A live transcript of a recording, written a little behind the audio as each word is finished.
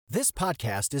This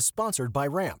podcast is sponsored by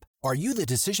Ramp. Are you the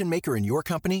decision maker in your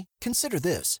company? Consider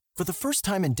this. For the first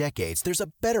time in decades, there's a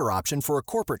better option for a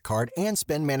corporate card and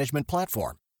spend management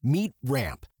platform. Meet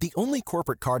Ramp, the only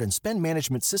corporate card and spend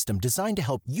management system designed to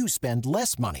help you spend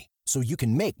less money so you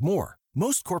can make more.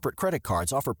 Most corporate credit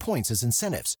cards offer points as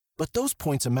incentives, but those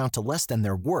points amount to less than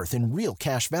their worth in real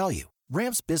cash value.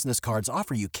 Ramp's business cards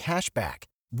offer you cash back,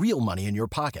 real money in your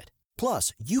pocket.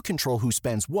 Plus, you control who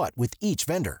spends what with each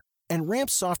vendor. And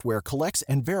Ramp's software collects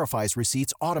and verifies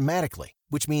receipts automatically,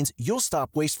 which means you'll stop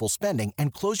wasteful spending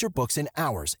and close your books in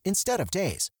hours instead of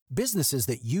days. Businesses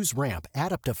that use Ramp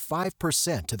add up to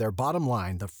 5% to their bottom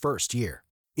line the first year.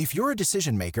 If you're a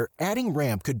decision maker, adding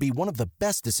Ramp could be one of the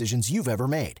best decisions you've ever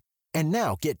made. And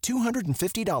now get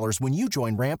 $250 when you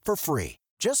join Ramp for free.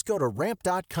 Just go to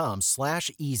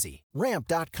ramp.com/easy.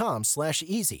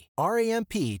 Ramp.com/easy.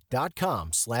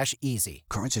 RAMP.com/easy.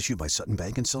 Cards issued by Sutton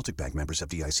Bank and Celtic Bank, members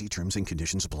FDIC. Terms and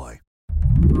conditions apply.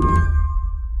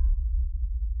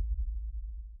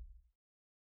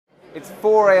 It's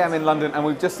 4 a.m. in London, and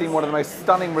we've just seen one of the most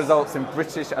stunning results in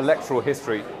British electoral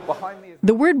history. Behind me,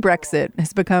 the word Brexit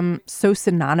has become so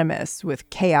synonymous with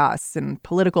chaos and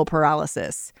political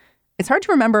paralysis. It's hard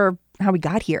to remember how we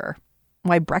got here,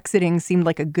 why Brexiting seemed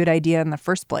like a good idea in the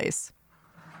first place.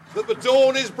 That the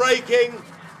dawn is breaking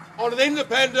on an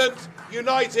independent,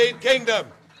 united kingdom.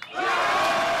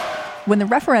 When the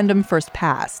referendum first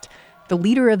passed, the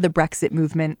leader of the Brexit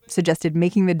movement suggested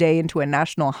making the day into a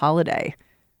national holiday.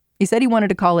 He said he wanted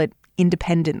to call it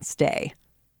Independence Day.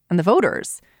 And the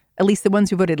voters, at least the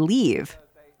ones who voted leave,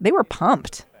 they were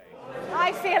pumped.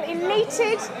 I feel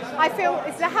elated. I feel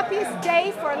it's the happiest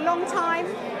day for a long time.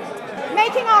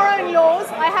 Making our own laws,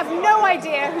 I have no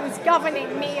idea who's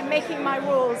governing me and making my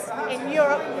rules in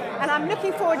Europe. And I'm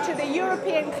looking forward to the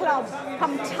European club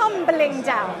come tumbling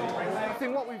down.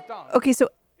 Okay, so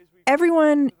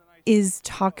everyone is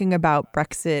talking about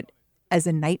Brexit as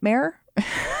a nightmare.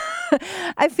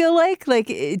 I feel like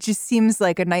it just seems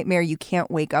like a nightmare you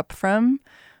can't wake up from.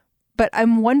 But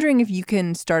I'm wondering if you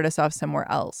can start us off somewhere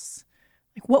else.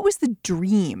 Like, what was the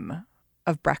dream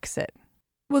of Brexit?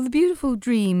 Well, the beautiful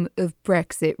dream of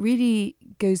Brexit really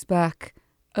goes back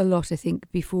a lot, I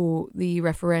think, before the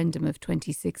referendum of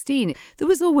 2016. There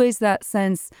was always that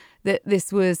sense that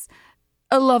this was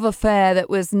a love affair that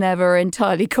was never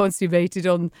entirely consummated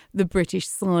on the British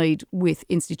side with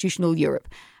institutional Europe.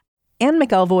 Anne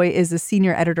McElvoy is a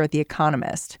senior editor at The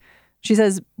Economist. She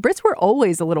says Brits were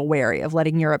always a little wary of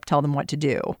letting Europe tell them what to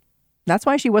do. That's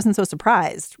why she wasn't so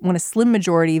surprised when a slim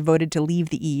majority voted to leave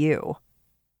the EU.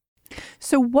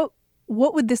 So what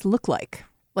would this look like?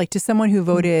 Like, to someone who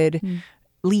voted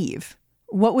leave,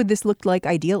 what would this look like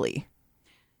ideally?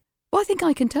 Well, I think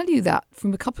I can tell you that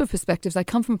from a couple of perspectives. I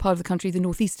come from a part of the country, the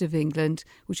northeast of England,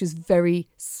 which is very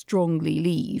strongly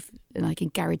leave. And I can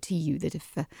guarantee you that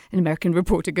if an American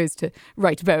reporter goes to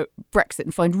write about Brexit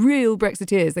and find real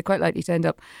Brexiteers, they're quite likely to end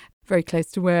up very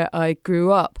close to where I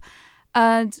grew up.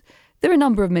 And there are a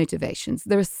number of motivations.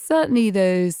 There are certainly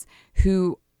those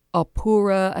who are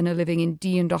poorer and are living in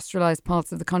deindustrialized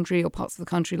parts of the country, or parts of the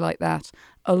country like that,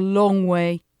 a long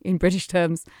way, in British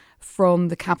terms, from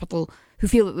the capital, who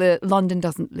feel that London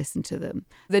doesn't listen to them.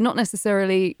 They're not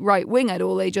necessarily right-wing at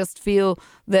all. They just feel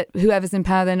that whoever's in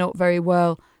power, they're not very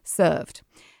well served.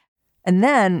 And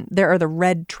then there are the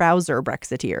red trouser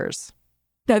Brexiteers.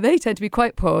 Now, they tend to be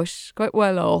quite posh, quite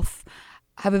well off,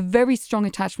 have a very strong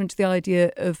attachment to the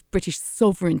idea of British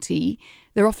sovereignty.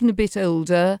 They're often a bit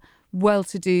older,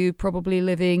 well-to-do, probably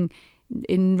living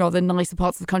in rather nicer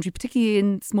parts of the country, particularly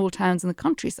in small towns in the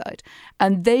countryside.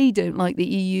 And they don't like the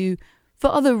EU for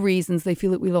other reasons. They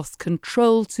feel that we lost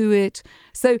control to it.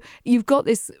 So you've got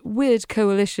this weird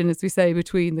coalition, as we say,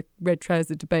 between the red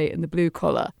trouser debate and the blue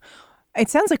collar. It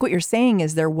sounds like what you're saying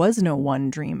is there was no one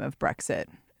dream of Brexit.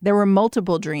 There were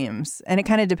multiple dreams, and it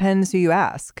kind of depends who you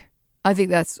ask. I think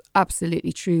that's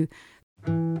absolutely true.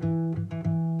 And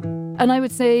I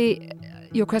would say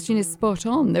your question is spot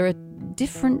on. There are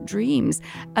different dreams.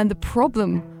 And the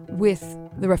problem with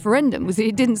the referendum was that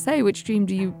it didn't say which dream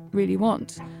do you really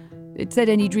want. It said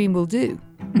any dream will do.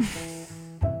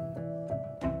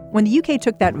 When the UK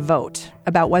took that vote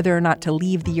about whether or not to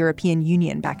leave the European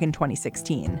Union back in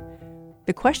 2016,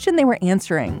 the question they were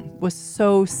answering was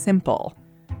so simple.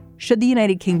 Should the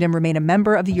United Kingdom remain a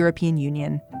member of the European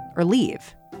Union or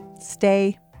leave?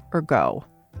 Stay or go?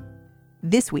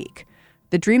 This week,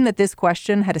 the dream that this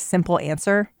question had a simple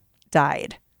answer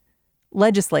died.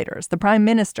 Legislators, the Prime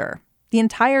Minister, the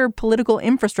entire political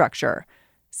infrastructure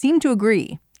seem to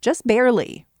agree, just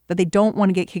barely, that they don't want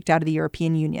to get kicked out of the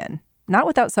European Union, not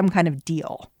without some kind of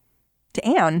deal. To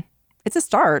Anne, it's a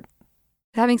start.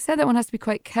 Having said that, one has to be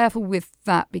quite careful with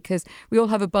that because we all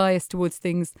have a bias towards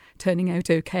things turning out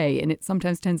okay, and it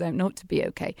sometimes turns out not to be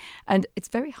okay. And it's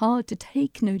very hard to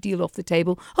take no deal off the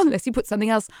table unless you put something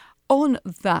else on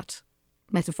that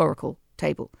metaphorical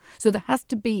table. So there has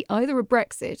to be either a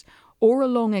Brexit or a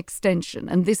long extension,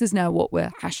 and this is now what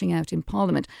we're hashing out in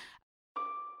Parliament.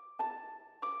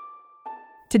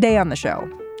 Today on the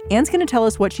show, Anne's going to tell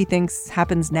us what she thinks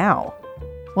happens now.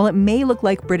 While it may look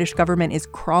like British government is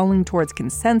crawling towards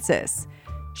consensus,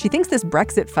 she thinks this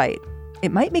Brexit fight,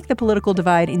 it might make the political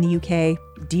divide in the UK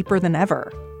deeper than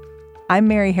ever. I'm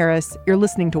Mary Harris. You're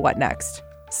listening to What Next?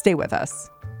 Stay with us.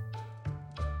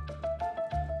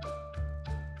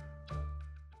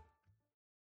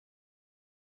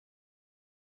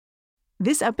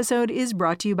 This episode is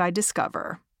brought to you by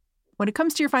Discover. When it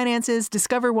comes to your finances,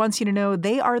 Discover wants you to know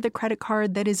they are the credit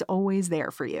card that is always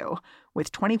there for you.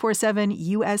 With 24/7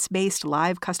 U.S.-based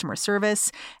live customer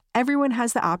service, everyone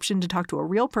has the option to talk to a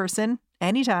real person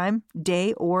anytime,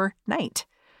 day or night.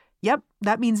 Yep,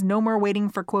 that means no more waiting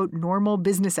for, quote, normal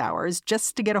business hours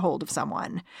just to get a hold of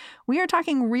someone. We are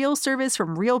talking real service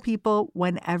from real people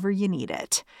whenever you need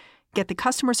it. Get the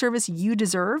customer service you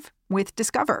deserve with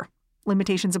Discover.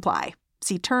 Limitations apply.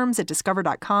 See terms at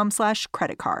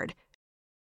discover.com/creditcard.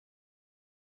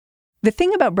 The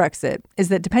thing about Brexit is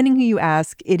that depending who you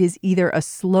ask, it is either a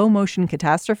slow motion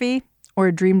catastrophe or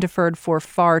a dream deferred for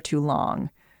far too long.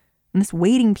 And this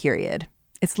waiting period,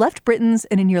 it's left Britons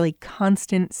in a nearly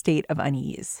constant state of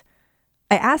unease.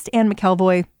 I asked Anne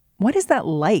McElvoy, what is that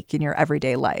like in your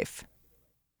everyday life?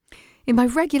 In my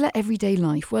regular everyday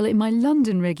life, well, in my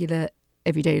London regular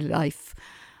everyday life,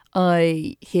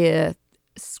 I hear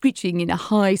screeching in a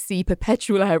high C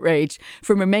perpetual outrage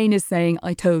from Remainers saying,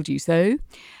 I told you so.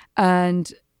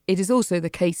 And it is also the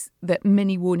case that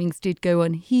many warnings did go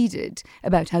unheeded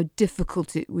about how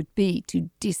difficult it would be to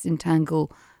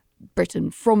disentangle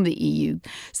Britain from the EU.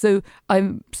 So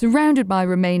I'm surrounded by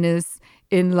Remainers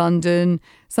in London,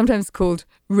 sometimes called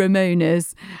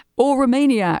Ramonas, or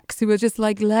Romaniacs who are just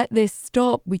like, let this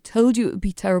stop. We told you it would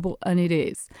be terrible, and it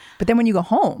is. But then when you go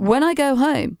home? When I go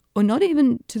home, or not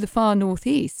even to the far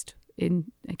northeast, I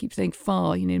keep saying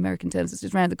far, in American terms, it's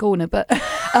just around the corner, but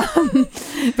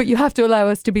you have to allow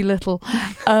us to be little.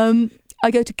 I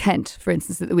go to Kent, for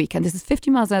instance, at the weekend. This is 50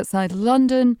 miles outside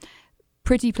London,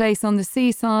 pretty place on the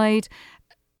seaside,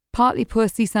 partly poor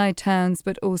seaside towns,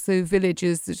 but also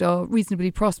villages that are reasonably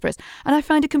prosperous. And I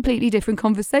find a completely different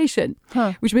conversation,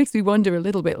 which makes me wonder a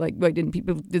little bit, like, why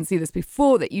people didn't see this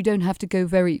before, that you don't have to go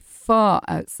very far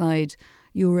outside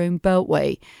your own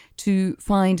beltway to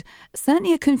find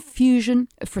certainly a confusion,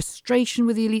 a frustration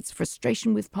with the elites,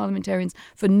 frustration with parliamentarians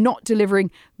for not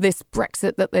delivering this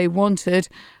Brexit that they wanted.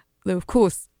 Though, of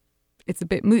course, it's a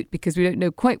bit moot because we don't know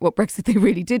quite what Brexit they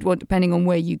really did want, depending on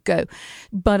where you go.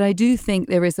 But I do think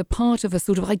there is a part of a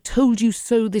sort of, I told you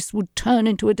so, this would turn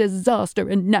into a disaster,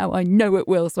 and now I know it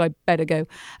will, so I better go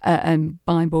and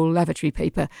buy more lavatory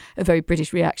paper. A very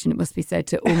British reaction, it must be said,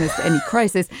 to almost any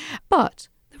crisis. But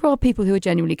there are people who are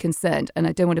genuinely concerned, and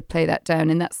I don't want to play that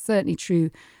down. And that's certainly true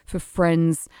for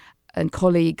friends and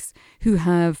colleagues who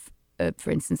have, for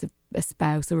instance, a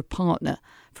spouse or a partner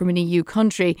from an EU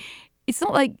country. It's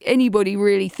not like anybody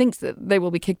really thinks that they will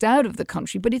be kicked out of the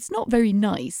country, but it's not very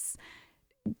nice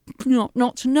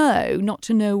not to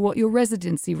know what your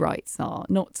residency rights are,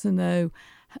 not to know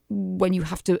when you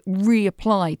have to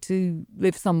reapply to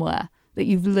live somewhere that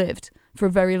you've lived for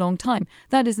a very long time.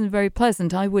 That isn't very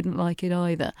pleasant. I wouldn't like it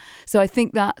either. So I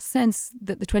think that sense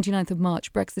that the 29th of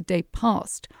March, Brexit Day,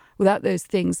 passed without those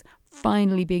things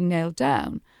finally being nailed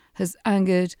down has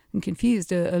angered and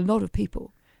confused a lot of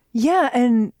people. Yeah,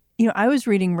 and I was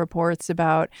reading reports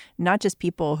about not just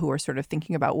people who are sort of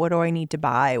thinking about what do I need to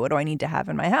buy, what do I need to have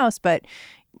in my house, but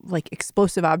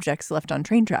explosive objects left on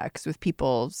train tracks with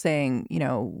people saying,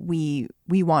 we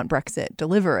want Brexit,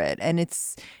 deliver it. And it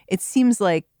seems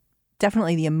like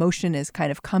definitely the emotion is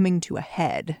kind of coming to a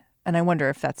head. And I wonder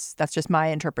if that's just my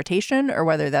interpretation or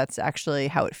whether that's actually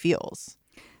how it feels.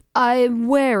 I'm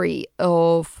wary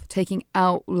of taking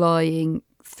outlying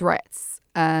threats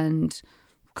and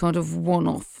kind of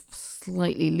one-off,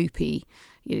 slightly loopy,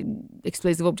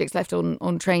 explosive objects left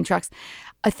on train tracks.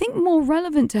 I think more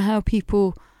relevant to how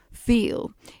people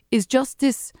feel is just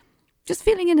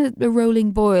feeling in a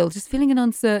rolling boil, just feeling an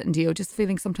uncertainty, or just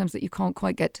feeling sometimes that you can't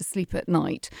quite get to sleep at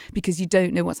night because you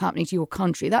don't know what's happening to your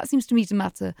country. That seems to me to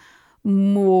matter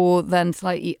more than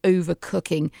slightly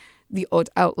overcooking the odd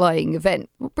outlying event.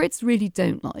 What Brits really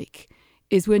don't like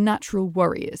is we're natural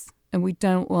worriers, and we're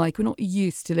not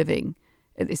used to living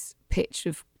at this pitch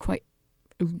of quite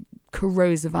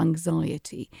corrosive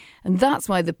anxiety. And that's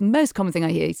why the most common thing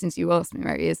I hear since you asked me,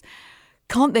 Mary, is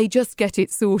can't they just get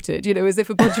it sorted? As if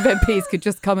a bunch of MPs could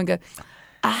just come and go,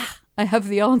 I have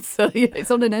the answer.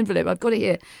 It's on an envelope. I've got it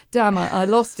here. Damn, I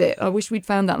lost it. I wish we'd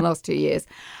found that in the last 2 years.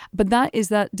 But that is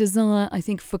that desire, I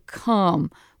think, for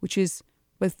calm, which is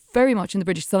both very much in the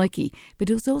British psyche, but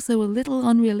it's also a little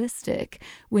unrealistic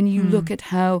when you look at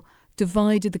how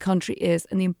divided the country is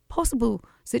and the impossible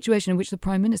situation in which the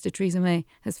Prime Minister, Theresa May,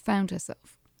 has found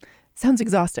herself. Sounds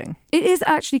exhausting. It is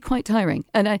actually quite tiring.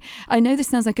 And I know this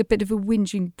sounds like a bit of a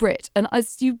whinging Brit. And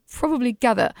as you probably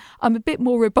gather, I'm a bit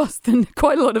more robust than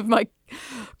quite a lot of my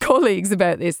colleagues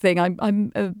about this thing.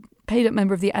 I'm a paid-up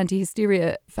member of the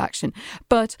anti-hysteria faction.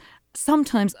 But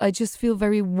sometimes I just feel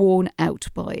very worn out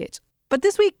by it. But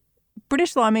this week,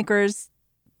 British lawmakers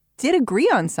did agree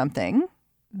on something.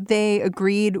 They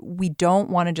agreed we don't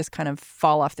want to just kind of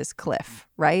fall off this cliff,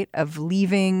 right, of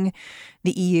leaving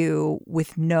the EU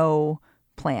with no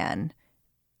plan.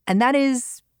 And that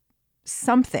is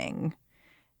something.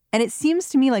 And it seems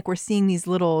to me like we're seeing these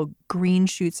little green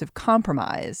shoots of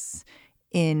compromise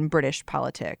in British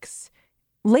politics.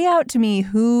 Lay out to me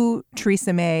who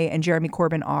Theresa May and Jeremy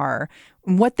Corbyn are,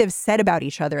 and what they've said about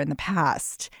each other in the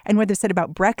past, and what they've said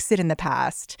about Brexit in the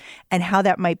past, and how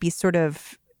that might be sort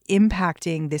of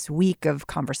impacting this week of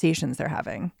conversations they're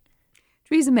having.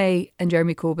 Theresa May and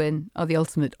Jeremy Corbyn are the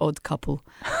ultimate odd couple.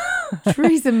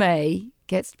 Theresa May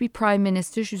gets to be Prime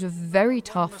Minister. She's a very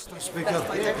tough...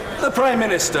 The Prime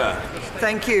Minister.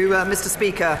 Thank you, Mr.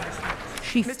 Speaker.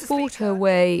 She fought her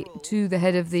way to the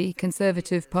head of the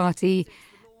Conservative Party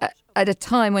at a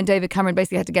time when David Cameron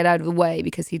basically had to get out of the way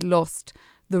because he'd lost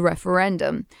the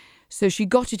referendum. So she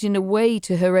got it in a way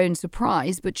to her own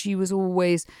surprise, but she was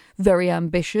always very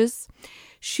ambitious.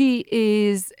 She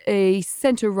is a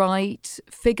centre-right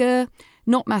figure,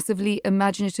 not massively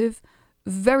imaginative,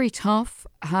 very tough,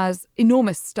 has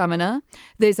enormous stamina.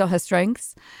 These are her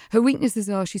strengths. Her weaknesses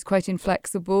are she's quite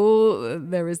inflexible.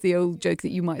 There is the old joke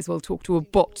that you might as well talk to a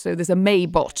bot. So there's a May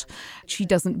bot. She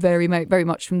doesn't vary very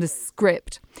much from the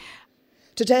script.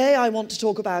 Today I want to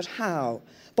talk about how,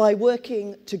 by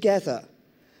working together,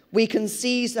 we can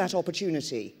seize that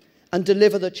opportunity and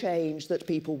deliver the change that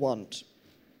people want.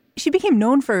 She became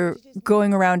known for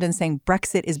going around and saying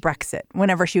Brexit is Brexit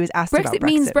whenever she was asked about Brexit. Brexit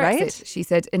means Brexit, right? She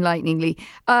said enlighteningly.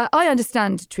 I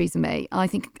understand Theresa May. I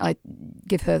think I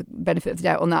give her benefit of the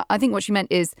doubt on that. I think what she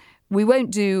meant is we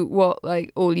won't do what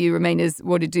like all you Remainers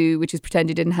want to do, which is pretend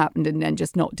it didn't happen and then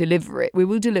just not deliver it. We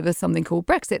will deliver something called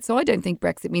Brexit. So I don't think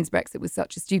Brexit means Brexit was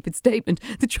such a stupid statement.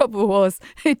 The trouble was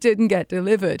it didn't get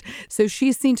delivered. So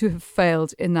she's seen to have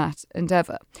failed in that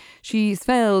endeavour. She's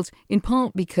failed in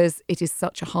part because it is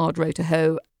such a hard row to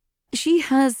hoe. She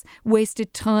has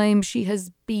wasted time. She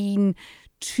has been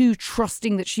too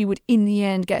trusting that she would in the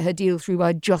end get her deal through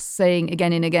by just saying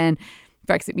again and again,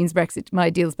 Brexit means Brexit. My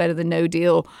deal's better than no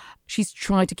deal. She's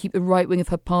tried to keep the right wing of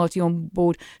her party on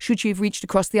board. Should she have reached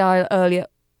across the aisle earlier?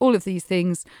 All of these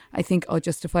things, I think, are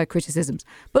justified criticisms.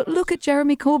 But look at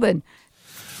Jeremy Corbyn.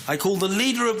 I call the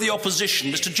leader of the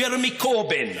opposition, Mr. Jeremy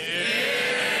Corbyn.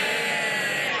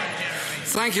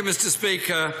 Thank you, Mr.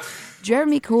 Speaker.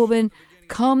 Jeremy Corbyn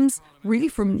comes really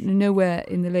from nowhere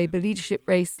in the Labour leadership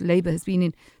race. Labour has been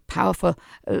in power for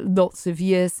lots of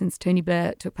years since Tony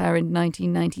Blair took power in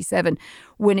 1997.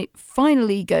 When it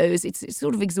finally goes, it's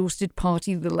sort of exhausted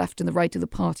party. The left and the right of the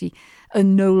party are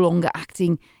no longer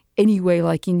acting anyway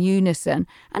like in unison.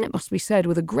 And it must be said,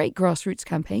 with a great grassroots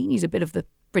campaign, he's a bit of the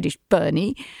British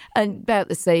Bernie and about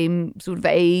the same sort of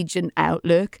age and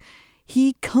outlook.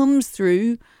 He comes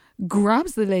through,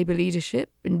 grabs the Labour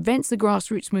leadership, invents the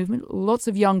grassroots movement, lots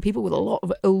of young people with a lot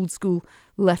of old school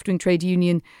left-wing trade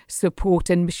union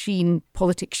support and machine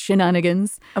politics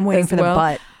shenanigans. I'm waiting for the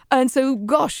butt. And so,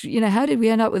 gosh, how did we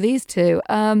end up with these two?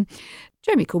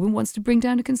 Jeremy Corbyn wants to bring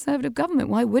down a Conservative government.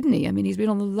 Why wouldn't he? I mean, he's been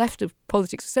on the left of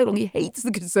politics for so long. He hates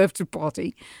the Conservative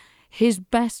Party. His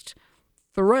best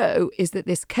throw is that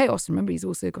this chaos, remember, he's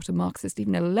also got a Marxist,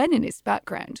 even a Leninist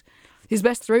background. His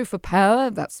best throw for power,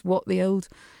 that's what the old,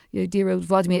 dear old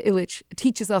Vladimir Ilyich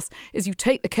teaches us, is you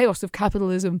take the chaos of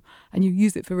capitalism and you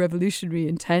use it for revolutionary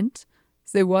intent.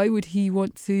 So why would he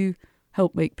want to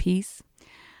help make peace?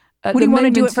 Would he want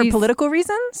to do it for political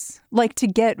reasons? Like to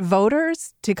get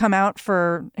voters to come out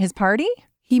for his party?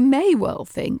 He may well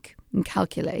think and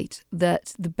calculate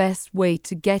that the best way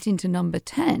to get into number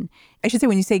 10... I should say,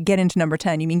 when you say get into number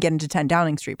 10, you mean get into 10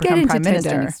 Downing Street, become Prime Minister. Get into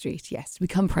 10 Downing Street, yes,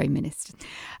 become Prime Minister.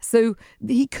 So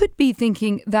he could be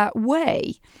thinking that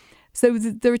way. So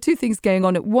there are two things going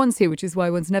on at once here, which is why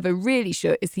one's never really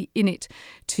sure. Is he in it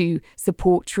to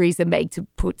support Theresa May, to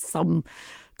put some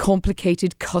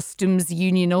complicated customs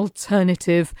union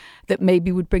alternative that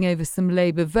maybe would bring over some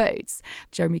Labour votes.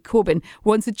 Jeremy Corbyn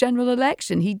wants a general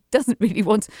election. He doesn't really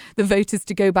want the voters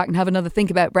to go back and have another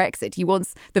think about Brexit. He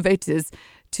wants the voters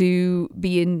to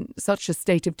be in such a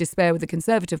state of despair with the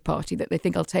Conservative Party that they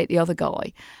think, I'll take the other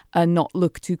guy and not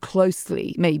look too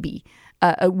closely, maybe,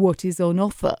 at what is on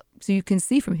offer. So you can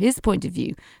see from his point of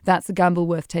view, that's a gamble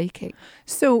worth taking.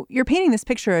 So you're painting this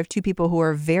picture of two people who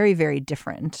are very, very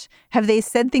different. Have they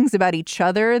said things about each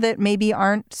other that maybe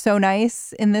aren't so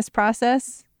nice in this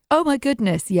process? Oh, my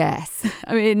goodness, yes.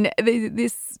 I mean,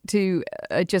 this two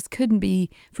just couldn't be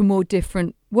from more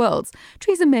different worlds.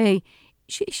 Theresa May,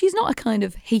 she's not a kind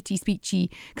of hatey,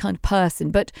 speechy kind of person,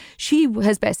 but she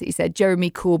has basically said Jeremy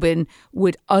Corbyn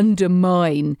would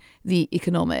undermine the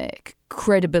economic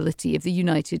credibility of the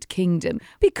United Kingdom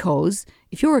because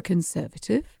if you're a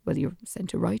Conservative, whether you're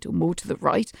centre-right or more to the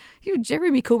right,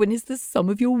 Jeremy Corbyn is the sum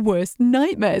of your worst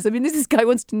nightmares. I mean, this guy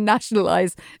wants to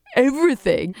nationalise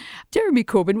everything. Jeremy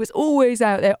Corbyn was always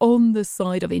out there on the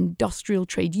side of industrial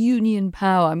trade union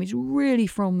power. I mean, he's really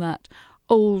from that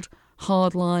old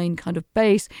hardline kind of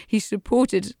base. He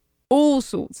supported all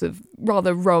sorts of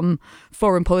rather rum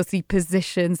foreign policy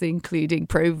positions, including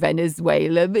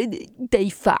pro-Venezuela, de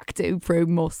facto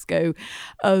pro-Moscow.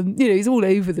 He's all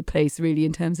over the place, really,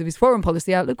 in terms of his foreign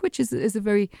policy outlook, which is a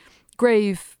very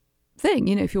grave thing.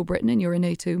 If you're Britain and you're a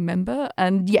NATO member.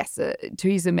 And yes,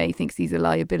 Theresa May thinks he's a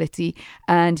liability,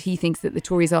 and he thinks that the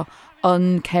Tories are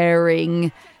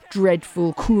uncaring,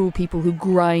 dreadful, cruel people who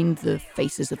grind the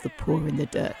faces of the poor in the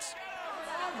dirt.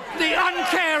 The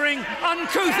uncaring,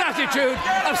 uncouth attitude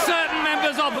of certain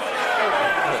members of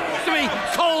to be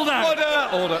called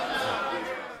out. Order.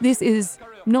 This is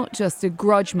not just a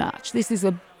grudge match. This is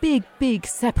a big, big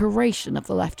separation of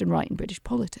the left and right in British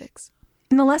politics.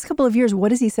 In the last couple of years,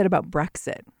 what has he said about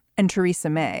Brexit and Theresa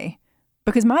May?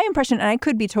 Because my impression, and I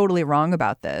could be totally wrong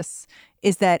about this,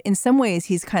 is that in some ways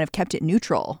he's kind of kept it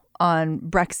neutral on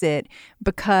Brexit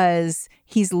because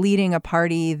he's leading a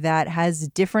party that has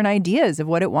different ideas of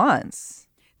what it wants.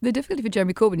 The difficulty for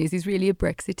Jeremy Corbyn is he's really a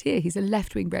Brexiteer. He's a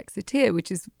left-wing Brexiteer,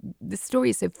 which is, the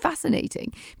story is so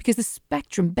fascinating because the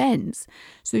spectrum bends.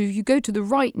 So if you go to the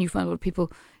right and you find a lot of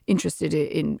people interested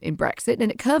in Brexit,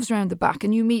 and it curves around the back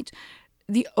and you meet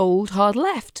the old hard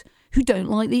left who don't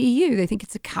like the EU. They think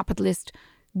it's a capitalist,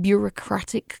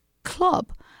 bureaucratic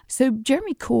club. So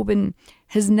Jeremy Corbyn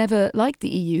has never liked the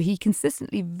EU. He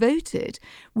consistently voted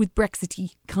with Brexit-y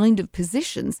kind of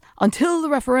positions until the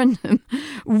referendum,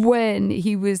 when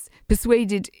he was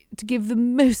persuaded to give the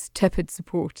most tepid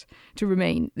support to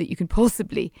Remain that you can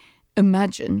possibly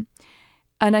imagine.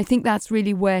 And I think that's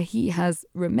really where he has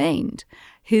remained.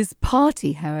 His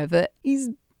party, however, is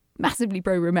massively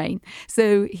pro-Remain.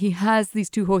 So he has these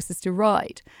two horses to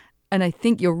ride. And I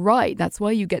think you're right. That's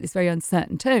why you get this very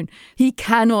uncertain tone. He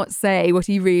cannot say what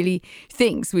he really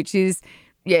thinks, which is,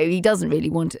 he doesn't really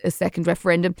want a second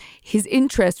referendum. His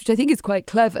interest, which I think is quite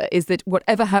clever, is that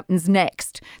whatever happens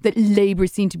next, that Labour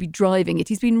seem to be driving it.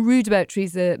 He's been rude about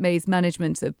Theresa May's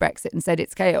management of Brexit and said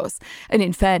it's chaos. And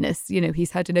in fairness,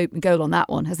 he's had an open goal on that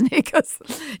one, hasn't he? Because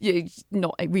you're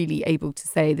not really able to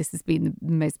say this has been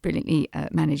the most brilliantly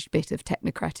managed bit of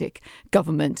technocratic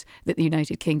government that the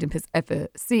United Kingdom has ever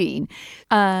seen.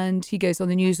 And he goes on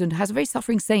the news and has a very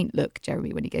suffering saint look,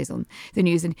 Jeremy, when he goes on the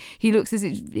news. And he looks as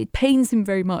it pains him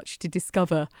very much to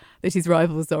discover that his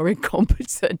rivals are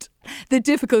incompetent. The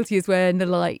difficulty is when the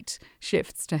light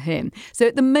shifts to him. So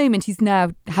at the moment, he's now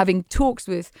having talks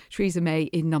with Theresa May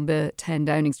in number 10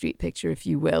 Downing Street picture, if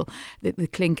you will, the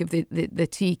clink of the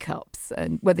teacups,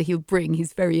 and whether he'll bring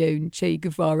his very own Che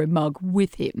Guevara mug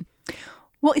with him.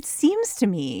 Well, it seems to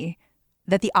me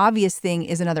that the obvious thing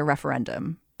is another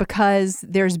referendum, because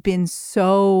there's been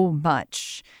so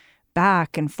much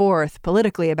back and forth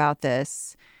politically about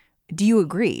this. Do you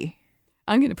agree?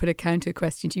 I'm going to put a counter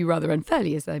question to you rather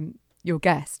unfairly, as I'm your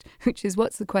guest, which is,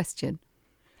 what's the question?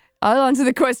 I'll answer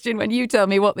the question when you tell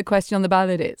me what the question on the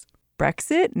ballot is.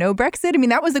 Brexit? No Brexit? I mean,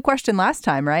 that was the question last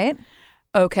time, right?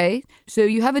 OK, so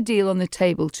you have a deal on the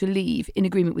table to leave in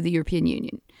agreement with the European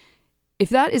Union. If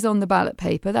that is on the ballot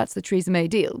paper, that's the Theresa May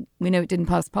deal. We know it didn't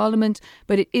pass Parliament,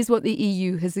 but it is what the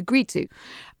EU has agreed to.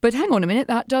 But hang on a minute,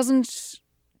 that doesn't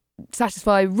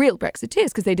satisfy real Brexiteers,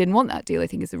 because they didn't want that deal. They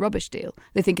think it's a rubbish deal.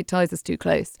 They think it ties us too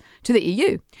close to the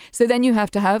EU. So then you have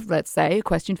to have, let's say, a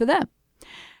question for them.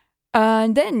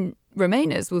 And then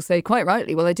Remainers will say, quite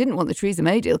rightly, well, I didn't want the Theresa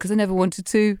May deal because I never wanted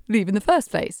to leave in the first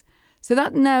place. So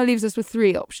that now leaves us with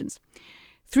three options.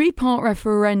 3-part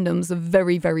referendums are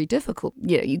very, very difficult.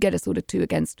 You get a sort of 2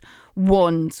 against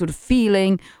 1 sort of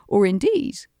feeling, or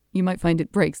indeed, you might find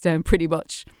it breaks down pretty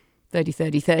much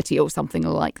 30-30-30 or something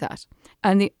like that.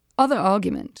 And the other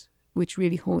argument, which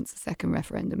really haunts the second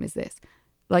referendum, is this.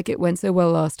 Like it went so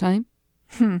well last time.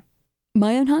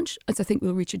 My own hunch is I think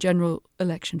we'll reach a general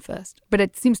election first. But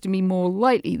it seems to me more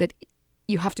likely that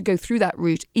you have to go through that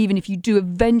route, even if you do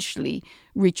eventually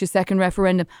reach a second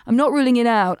referendum. I'm not ruling it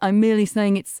out. I'm merely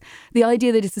saying it's the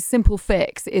idea that it's a simple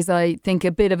fix is, I think,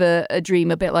 a bit of a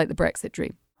dream, a bit like the Brexit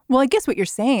dream. Well, I guess what you're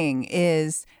saying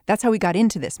is that's how we got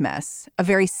into this mess. A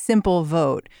very simple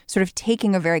vote, sort of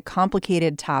taking a very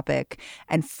complicated topic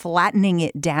and flattening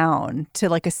it down to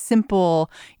like a simple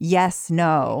yes,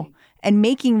 no. And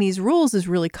making these rules is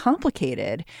really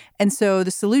complicated. And so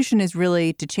the solution is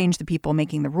really to change the people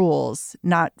making the rules,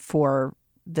 not for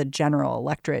the general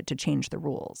electorate to change the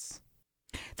rules.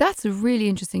 That's a really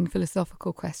interesting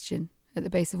philosophical question at the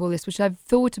base of all this, which I've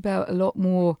thought about a lot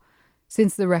more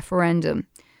since the referendum,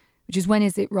 which is when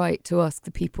is it right to ask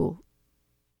the people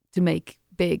to make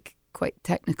big, quite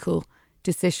technical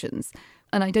decisions?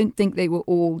 And I don't think they were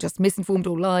all just misinformed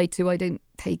or lied to. I don't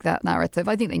take that narrative.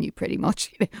 I think they knew pretty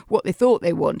much what they thought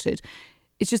they wanted.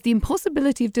 It's just the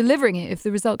impossibility of delivering it if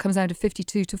the result comes out of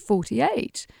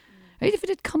 52-48. Right? If it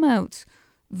had come out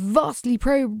vastly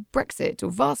pro-Brexit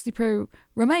or vastly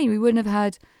pro-Remain, we wouldn't have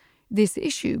had this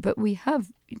issue. But we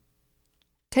have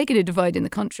taken a divide in the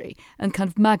country and kind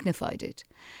of magnified it.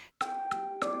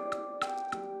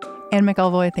 Anne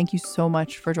McElvoy, thank you so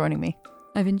much for joining me.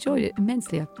 I've enjoyed it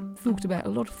immensely. I've thought about a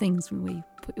lot of things when we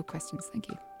put your questions. Thank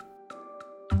you.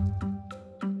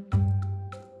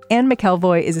 Anne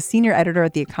McElvoy is a senior editor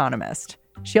at The Economist.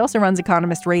 She also runs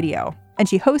Economist Radio, and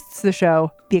she hosts the show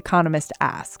The Economist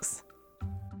Asks.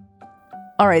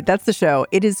 All right, that's the show.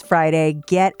 It is Friday.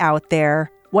 Get out there.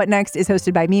 What Next is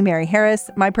hosted by me, Mary Harris.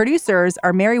 My producers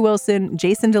are Mary Wilson,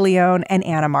 Jason DeLeon, and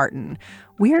Anna Martin.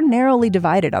 We are narrowly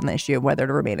divided on the issue of whether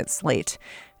to remain at Slate,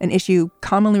 an issue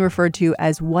commonly referred to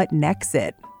as What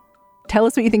Nexit. Tell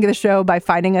us what you think of the show by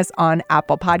finding us on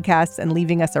Apple Podcasts and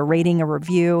leaving us a rating, a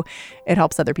review. It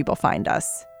helps other people find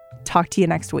us. Talk to you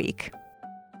next week.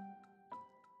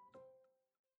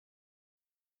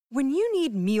 When you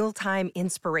need mealtime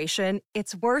inspiration,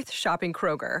 it's worth shopping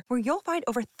Kroger, where you'll find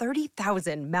over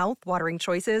 30,000 mouth-watering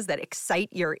choices that excite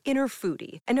your inner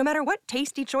foodie. And no matter what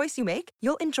tasty choice you make,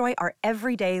 you'll enjoy our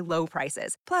everyday low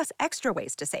prices, plus extra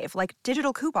ways to save, like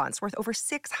digital coupons worth over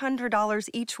 $600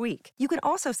 each week. You can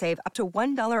also save up to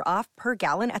 $1 off per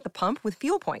gallon at the pump with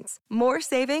fuel points. More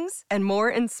savings and more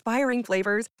inspiring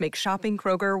flavors make shopping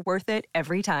Kroger worth it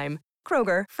every time.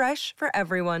 Kroger, fresh for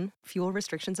everyone. Fuel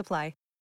restrictions apply.